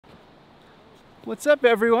What's up,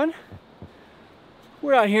 everyone?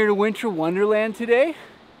 We're out here to Winter Wonderland today.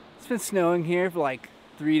 It's been snowing here for like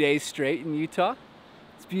 3 days straight in Utah.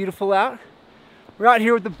 It's beautiful out. We're out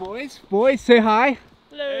here with the boys. Boys, say hi.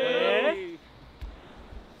 Hello. Hey.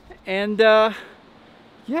 And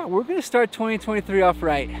yeah, we're gonna start 2023 off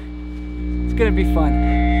right. It's gonna be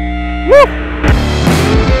fun. Woo!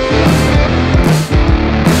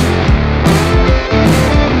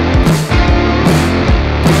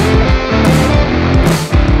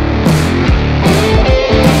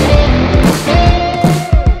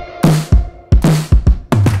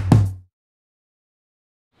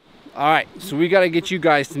 All right, so we gotta get you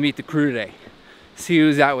guys to meet the crew today. See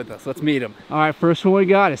who's out with us. Let's meet him. All right, first one we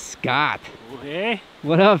got is Scott. Hey.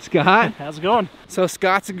 What up, Scott? How's it going? So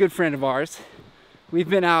Scott's a good friend of ours. We've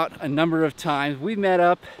been out a number of times. We met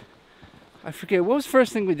up, I forget, what was the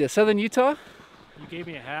first thing we did? Southern Utah? You gave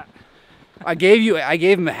me a hat. I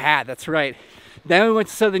gave him a hat, that's right. Then we went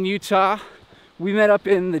to Southern Utah. We met up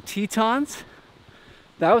in the Tetons.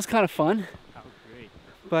 That was kind of fun. Oh, great.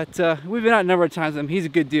 But we've been out a number of times with him. He's a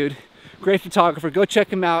good dude. Great photographer. Go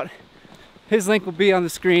check him out. His link will be on the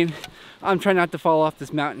screen. I'm trying not to fall off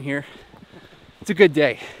this mountain here. It's a good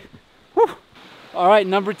day. Whew. All right,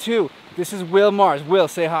 number 2. This is Will Mars. Will,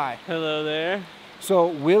 say hi. Hello there. So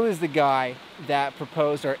Will is the guy that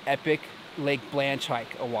proposed our epic Lake Blanche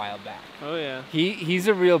hike a while back. Oh yeah. He's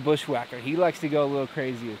a real bushwhacker. He likes to go a little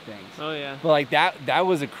crazy with things. Oh yeah. But like that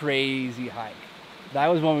was a crazy hike. That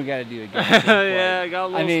was one we got to do again. Yeah, I got a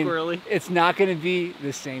little squirrely. It's not going to be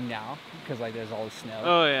the same now because like there's all the snow.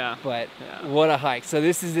 Oh yeah. But yeah. What a hike. So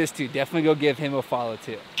this is this dude. Definitely go give him a follow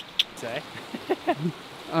too. Say.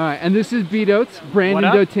 All right, and this is Beat-Oats, Brandon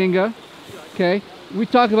Dotinga. Okay, we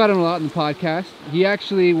talk about him a lot in the podcast. He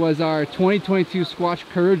actually was our 2022 Squash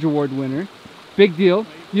Courage Award winner. Big deal.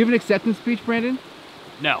 You have an acceptance speech, Brandon?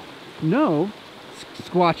 No. No?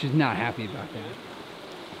 Squash is not happy about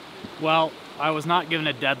that. Well, I was not given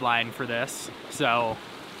a deadline for this, so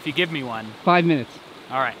if you give me one. 5 minutes.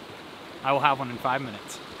 All right. I will have one in 5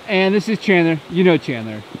 minutes. And this is Chandler. You know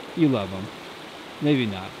Chandler. You love him. Maybe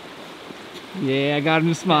not. Yeah, I got him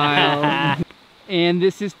to smile. And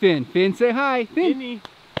this is Finn. Finn, say hi. Finn. Finny.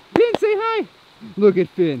 Finn, say hi. Look at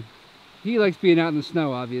Finn. He likes being out in the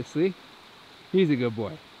snow, obviously. He's a good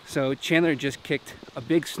boy. So Chandler just kicked a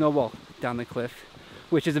big snowball down the cliff,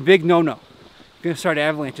 which is a big no-no. Gonna start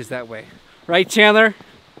avalanches that way. Right, Chandler?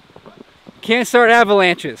 Can't start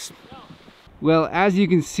avalanches. Well, as you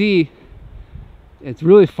can see, it's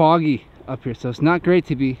really foggy up here, so it's not great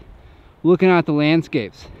to be looking out the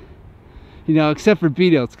landscapes. You know, except for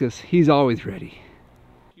Beat-Oats, because he's always ready.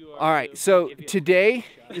 All right, so today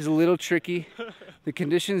is a little tricky. The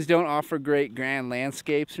conditions don't offer great grand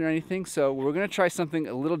landscapes or anything, so we're gonna try something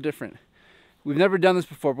a little different. We've never done this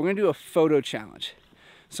before. We're gonna do a photo challenge.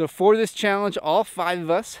 So for this challenge, all 5 of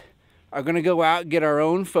us are gonna go out and get our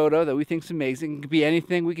own photo that we think is amazing. It could be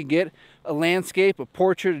anything we could get, a landscape, a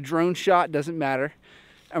portrait, a drone shot, doesn't matter.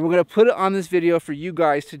 And we're gonna put it on this video for you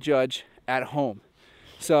guys to judge at home.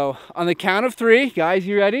 So on the count of 3, guys,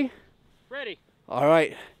 you ready? Ready. All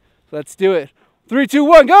right, let's do it. 3, 2,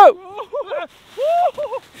 1, go!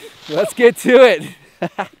 Let's get to it.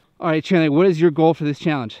 All right, Chandler, what is your goal for this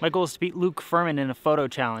challenge? My goal is to beat Luke Furman in a photo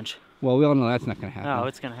challenge. Well, we all know that's not gonna happen. No,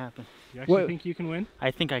 it's gonna happen. You actually think you can win?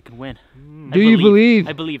 I think I can win. Do you believe?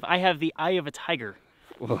 I believe. I have the eye of a tiger.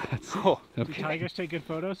 Well, that's okay. okay. Do tigers take good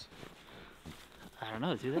photos? I don't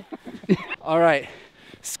know, do they? All right,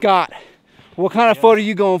 Scott, what kind of photo are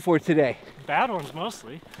you going for today? Bad ones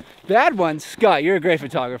mostly. Bad ones? Scott, you're a great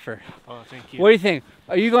photographer. Oh, thank you. What do you think?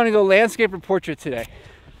 Are you going to go landscape or portrait today?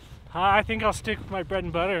 I think I'll stick with my bread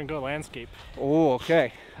and butter and go landscape. Oh,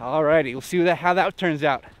 okay. All righty. We'll see how that turns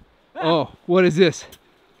out. Oh, what is this?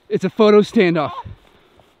 It's a photo standoff.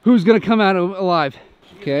 Who's going to come out alive?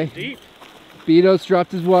 Okay. Deep. Beat-Oats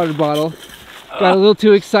dropped his water bottle. Got a little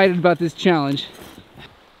too excited about this challenge.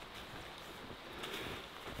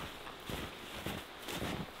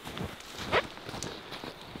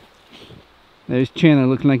 There's Chandler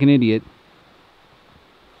looking like an idiot.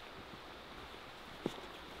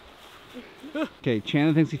 Okay,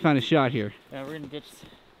 Chandler thinks he found a shot here. Yeah, we're gonna ditch.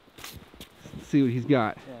 Let's see what he's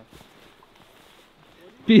got. Yeah.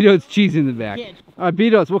 Beat-Oats cheese in the back. All right,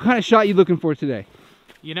 Beat-Oats, what kind of shot are you looking for today?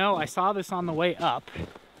 You know, I saw this on the way up.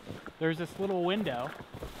 There's this little window.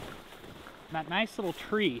 That nice little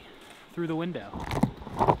tree through the window.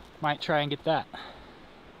 Might try and get that.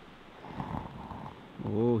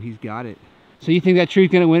 Oh, he's got it. So you think that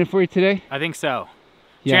tree's gonna win it for you today? I think so.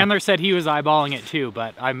 Yeah. Chandler said he was eyeballing it too,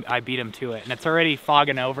 but I beat him to it. And it's already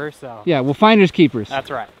fogging over, so. Yeah, well, finders keepers.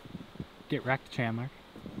 That's right. Get wrecked, Chandler.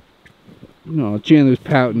 No, Chandler's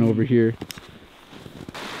pouting over here.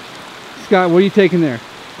 Scott, what are you taking there?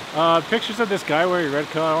 Pictures of this guy wearing a red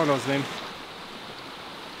coat. I don't know his name.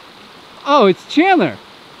 Oh, it's Chandler.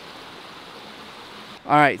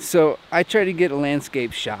 All right, so I tried to get a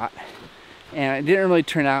landscape shot, and it didn't really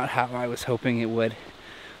turn out how I was hoping it would.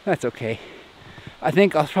 That's okay. I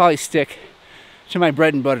think I'll probably stick to my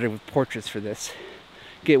bread and butter with portraits for this.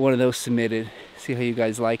 Get one of those submitted, see how you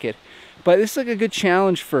guys like it. But this is like a good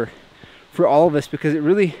challenge for all of us, because it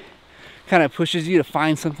really kind of pushes you to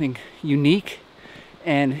find something unique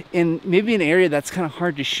and in maybe an area that's kind of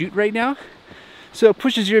hard to shoot right now. So it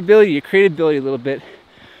pushes your ability, your creativity a little bit.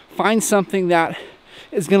 Find something that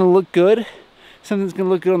is going to look good, something that's going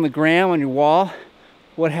to look good on the gram, on your wall,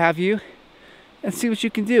 what have you, and see what you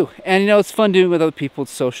can do. And you know, it's fun doing it with other people.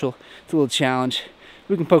 It's social. It's a little challenge.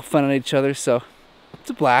 We can poke fun at each other, so it's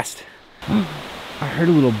a blast. I heard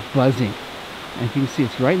a little buzzing, and if you can see,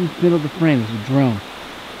 it's right in the middle of the frame. There's a drone.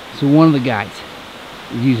 So one of the guys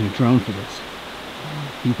is using a drone for this.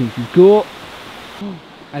 He thinks he's cool.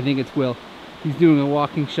 I think it's Will. He's doing a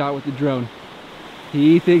walking shot with the drone.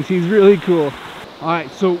 He thinks he's really cool. All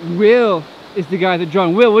right, so Will is the guy with the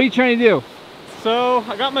drone. Will, what are you trying to do? So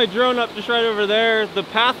I got my drone up just right over there. The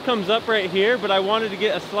path comes up right here, but I wanted to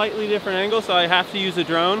get a slightly different angle, so I have to use a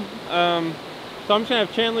drone. So I'm just gonna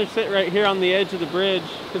have Chandler sit right here on the edge of the bridge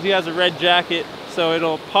because he has a red jacket, so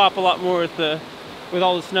it'll pop a lot more with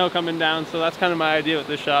all the snow coming down. So that's kind of my idea with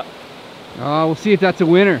this shot. Oh, we'll see if that's a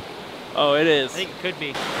winner. Oh, it is. I think it could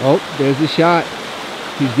be. Oh, there's the shot.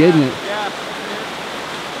 He's getting it. Yeah.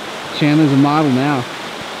 Chandler's a model now.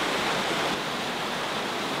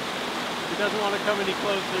 He doesn't want to come any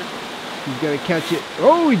closer. He's got to catch it.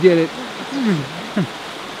 Oh, he did it.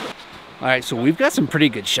 All right, so we've got some pretty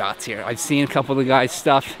good shots here. I've seen a couple of the guys'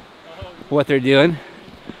 stuff, what they're doing.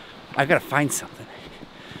 I've got to find something.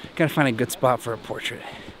 Got to find a good spot for a portrait.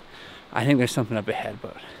 I think there's something up ahead,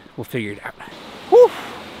 but we'll figure it out. Whew.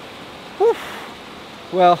 Whew.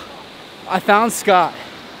 Well, I found Scott.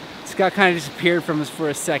 Scott kind of disappeared from us for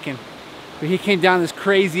a second, but he came down this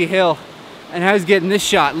crazy hill, and I was getting this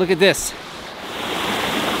shot. Look at this.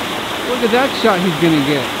 Look at that shot he's gonna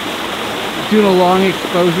get. Doing a long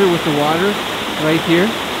exposure with the water right here,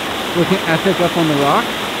 looking epic up on the rock.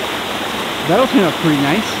 That'll turn out pretty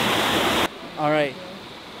nice. All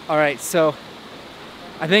right. So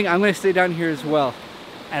I think I'm gonna stay down here as well,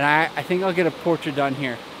 and I think I'll get a portrait done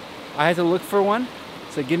here. I had to look for one,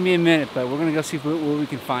 so give me a minute, but we're gonna go see what we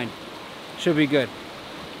can find. Should be good.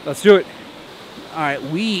 Let's do it. All right,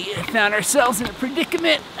 we found ourselves in a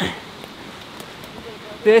predicament.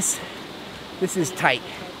 This is tight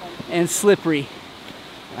and slippery.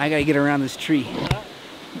 I gotta get around this tree.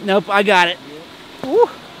 Nope, I got it. Woo.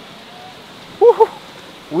 Woo.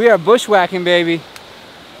 We are bushwhacking, baby.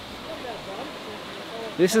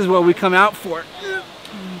 This is what we come out for.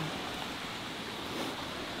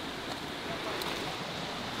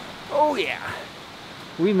 Oh yeah,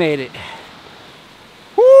 we made it.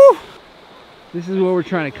 Woo! This is where we're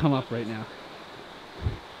trying to come up right now.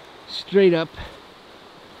 Straight up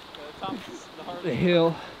the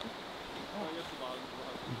hill.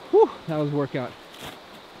 Whew, that was a workout.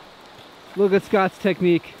 Look at Scott's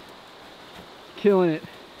technique. Killing it.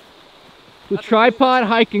 The tripod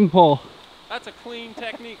hiking pole. That's a clean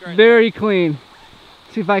technique right Very clean.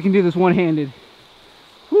 See if I can do this one-handed.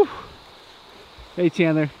 Whew. Hey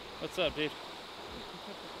Chandler. What's up, dude?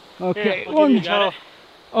 Okay. Here, you got it.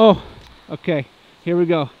 Oh, okay. Here we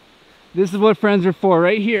go. This is what friends are for,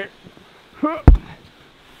 right here.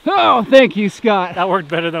 Oh, thank you, Scott. That worked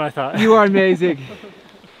better than I thought. You are amazing.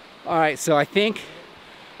 All right, so I think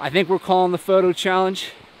we're calling the photo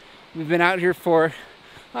challenge. We've been out here for,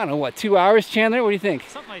 I don't know, what, 2 hours, Chandler? What do you think?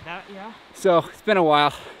 Something like that, yeah. So it's been a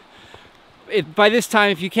while. By this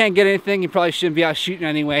time, if you can't get anything, you probably shouldn't be out shooting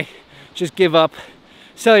anyway. Just give up.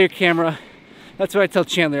 Sell your camera. That's what I tell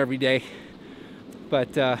Chandler every day.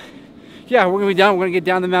 But yeah, we're gonna be done. We're gonna get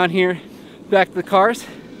down the mountain here, back to the cars.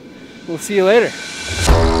 We'll see you later.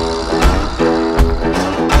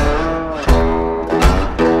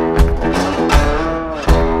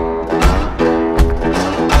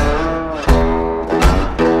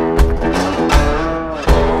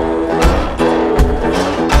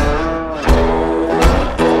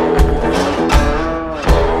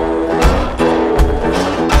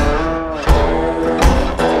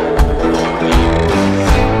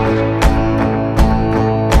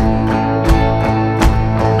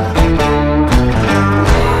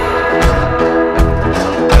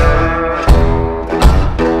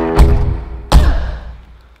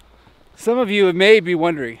 Some of you may be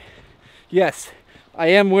wondering, yes, I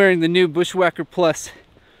am wearing the new Bushwhacker Plus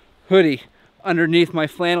hoodie underneath my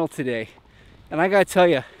flannel today. And I gotta tell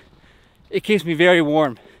you, it keeps me very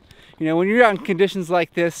warm. You know, when you're out in conditions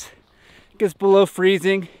like this, it gets below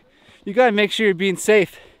freezing, you gotta make sure you're being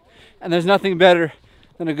safe. And there's nothing better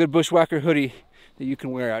than a good Bushwhacker hoodie that you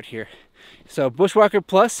can wear out here. So Bushwhacker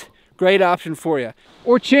Plus, great option for you.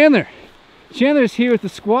 Or Chandler. Chandler's here with the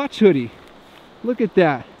Squatch hoodie. Look at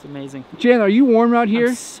that. It's amazing. Chandler, are you warm out here?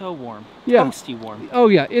 I'm so warm. Yeah. Toasty warm. Oh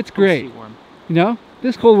yeah, it's great. Toasty warm. You know,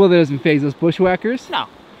 this cold weather doesn't faze those bushwhackers. No.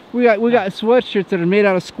 We got sweatshirts that are made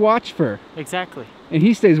out of Squatch fur, Exactly. and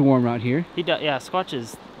he stays warm out here. He does. Yeah, Squatch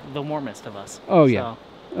is the warmest of us. Oh yeah. So,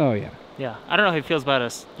 Oh yeah. yeah. I don't know how he feels about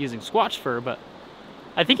us using Squatch fur, but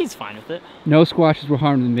I think he's fine with it. No Squatches were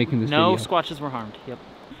harmed in making this No video. Squatches were harmed. Yep.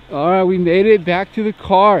 All right, we made it back to the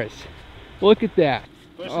cars. Look at that.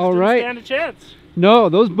 Bushes All didn't right. stand a chance. No,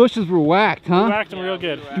 those bushes were whacked, We huh? whacked them real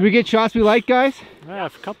good. Did we get shots we like, guys? Yeah, a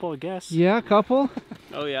couple, I guess. Yeah, a couple.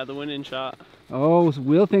 Oh yeah, the winning shot. Oh,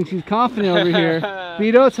 Will thinks he's confident over here.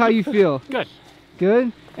 Vito's, how you feel? Good.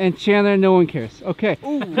 Good? And Chandler, no one cares. Okay,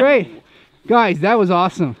 great. Guys, that was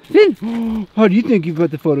awesome. Finn, how do you think you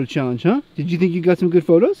got the photo challenge, huh? Did you think you got some good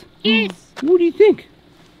photos? Yes. What do you think?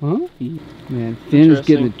 Huh? Man, Finn is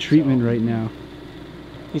getting the treatment right now.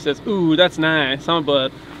 He says, "Ooh, that's nice, huh,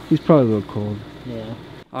 bud?" He's probably a little cold. Yeah.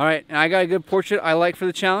 All right, and I got a good portrait I like for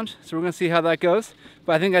the challenge, so we're gonna see how that goes.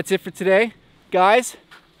 But I think that's it for today. Guys,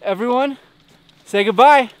 everyone, say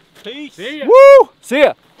goodbye. Peace. See ya. Woo! See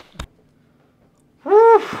ya.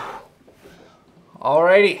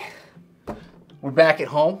 Alrighty, we're back at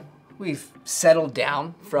home. We've settled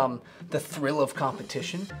down from the thrill of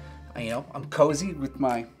competition. You know, I'm cozy with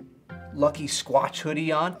my lucky Squatch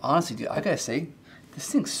hoodie on. Honestly, dude, I gotta say, this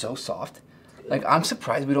thing's so soft. Like, I'm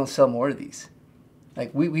surprised we don't sell more of these.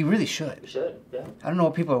 Like, we really should. We should. Yeah. I don't know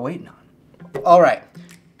what people are waiting on. All right,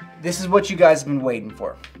 this is what you guys have been waiting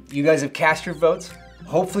for. You guys have cast your votes,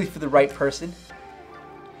 hopefully for the right person.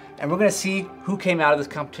 And we're gonna see who came out of this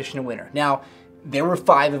competition a winner. Now, there were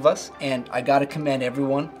 5 of us, and I gotta commend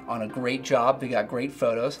everyone on a great job. They got great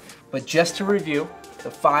photos. But just to review,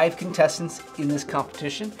 the 5 contestants in this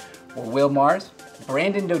competition were Will Mars,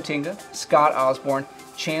 Brandon Dotinga, Scott Osborne,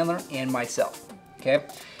 Chandler, and myself, okay?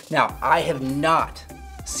 Now, I have not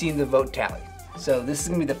seen the vote tally. So this is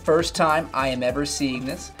gonna be the first time I am ever seeing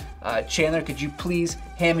this. Chandler, could you please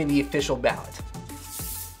hand me the official ballot?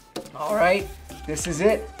 All right, this is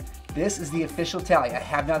it. This is the official tally. I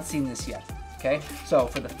have not seen this yet, okay? So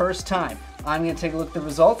for the first time, I'm gonna take a look at the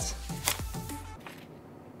results.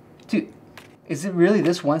 Dude, is it really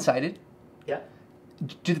this one-sided? Yeah.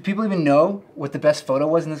 Do the people even know what the best photo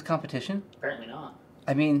was in this competition? Apparently not.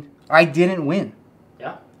 I mean, I didn't win.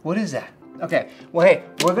 Yeah. What is that? Okay, well, hey,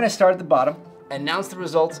 we're gonna start at the bottom, announce the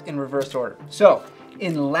results in reverse order. So,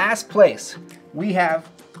 in last place, we have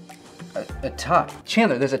a tie.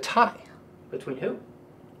 Chandler, there's a tie. Between who?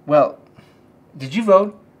 Well, did you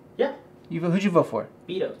vote? Yeah. Who'd you vote for?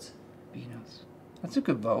 Beatos. Beanos. That's a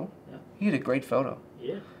good vote. Yeah. You had a great photo.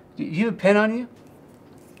 Yeah. Do you have a pen on you?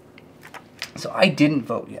 So I didn't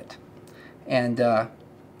vote yet. And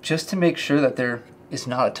just to make sure that there is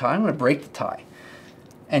not a tie, I'm gonna break the tie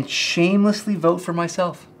and shamelessly vote for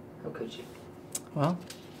myself. How could you? Well,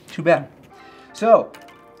 too bad. So,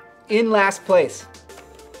 in last place,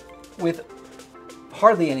 with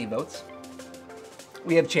hardly any votes,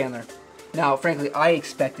 we have Chandler. Now, frankly, I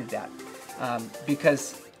expected that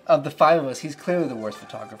because of the 5 of us, he's clearly the worst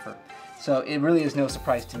photographer. So it really is no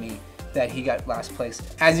surprise to me that he got last place.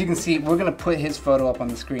 As you can see, we're gonna put his photo up on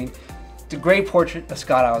the screen. It's a great portrait of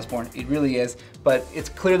Scott Osborne, it really is, but it's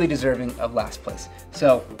clearly deserving of last place.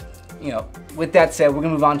 So, you know, with that said, we're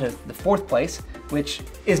gonna move on to the 4th place, which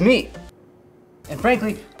is me. And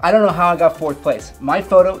frankly, I don't know how I got 4th place. My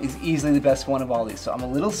photo is easily the best one of all these, so I'm a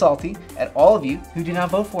little salty at all of you who did not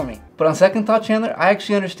vote for me. But on second thought, Chandler, I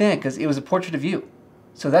actually understand because it was a portrait of you.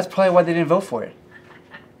 So that's probably why they didn't vote for it.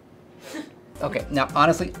 Okay, now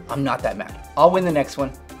honestly, I'm not that mad. I'll win the next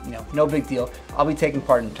one, you know, no big deal. I'll be taking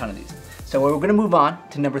part in a ton of these. So we're gonna move on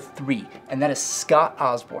to number 3, and that is Scott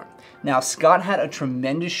Osborne. Now, Scott had a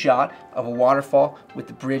tremendous shot of a waterfall with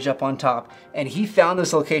the bridge up on top, and he found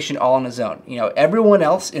this location all on his own. You know, everyone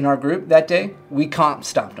else in our group that day, we comp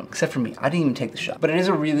stopped him, except for me. I didn't even take the shot. But it is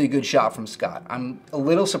a really good shot from Scott. I'm a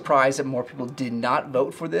little surprised that more people did not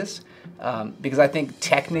vote for this, because I think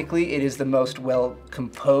technically it is the most well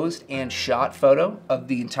composed and shot photo of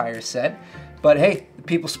the entire set. But hey, the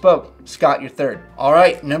people spoke. Scott, you're 3rd. All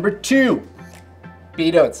right, number 2,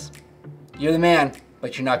 Beatos. You're the man,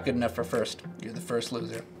 but you're not good enough for 1st. You're the 1st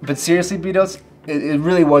loser. But seriously, Beatos, it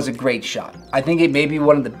really was a great shot. I think it may be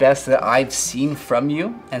one of the best that I've seen from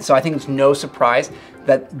you, and so I think it's no surprise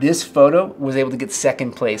that this photo was able to get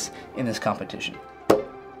second place in this competition.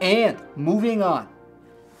 And moving on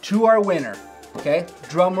to our winner, okay?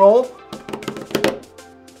 Drum roll.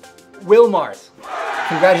 Will Mars.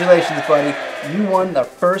 Congratulations, buddy. You won the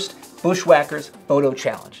first Bushwhackers photo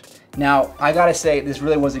challenge. Now, I gotta say, this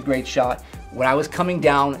really was a great shot. When I was coming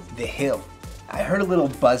down the hill, I heard a little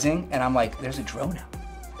buzzing and I'm like, there's a drone out.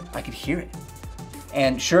 I could hear it.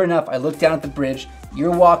 And sure enough, I looked down at the bridge.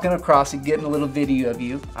 You're walking across and getting a little video of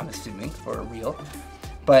you, I'm assuming, for a reel.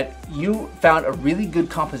 But you found a really good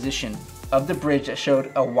composition of the bridge that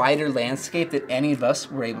showed a wider landscape that any of us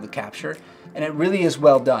were able to capture. And it really is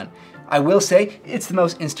well done. I will say, it's the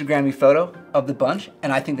most Instagrammy photo of the bunch,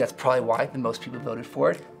 and I think that's probably why the most people voted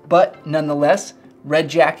for it. But nonetheless, Red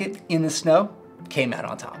Jacket in the Snow came out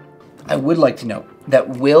on top. I would like to note that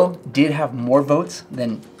Will did have more votes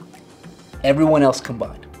than everyone else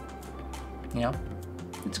combined. You know,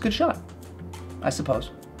 it's a good shot, I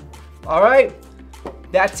suppose. All right,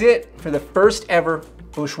 that's it for the first ever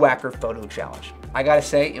Bushwhacker photo challenge. I gotta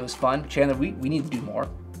say, it was fun. Chandler, we need to do more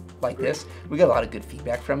like this. We got a lot of good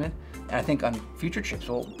feedback from it. And I think on future trips,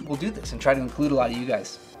 we'll do this and try to include a lot of you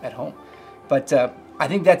guys at home. But I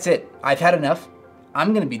think that's it. I've had enough.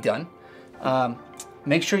 I'm gonna be done.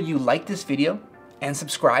 Make sure you like this video and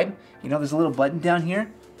subscribe. You know, there's a little button down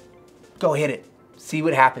here. Go hit it. See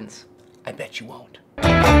what happens. I bet you won't.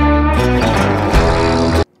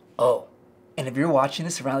 Oh, and if you're watching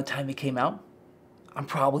this around the time it came out, I'm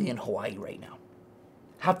probably in Hawaii right now.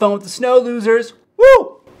 Have fun with the snow, losers.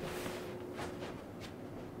 Woo!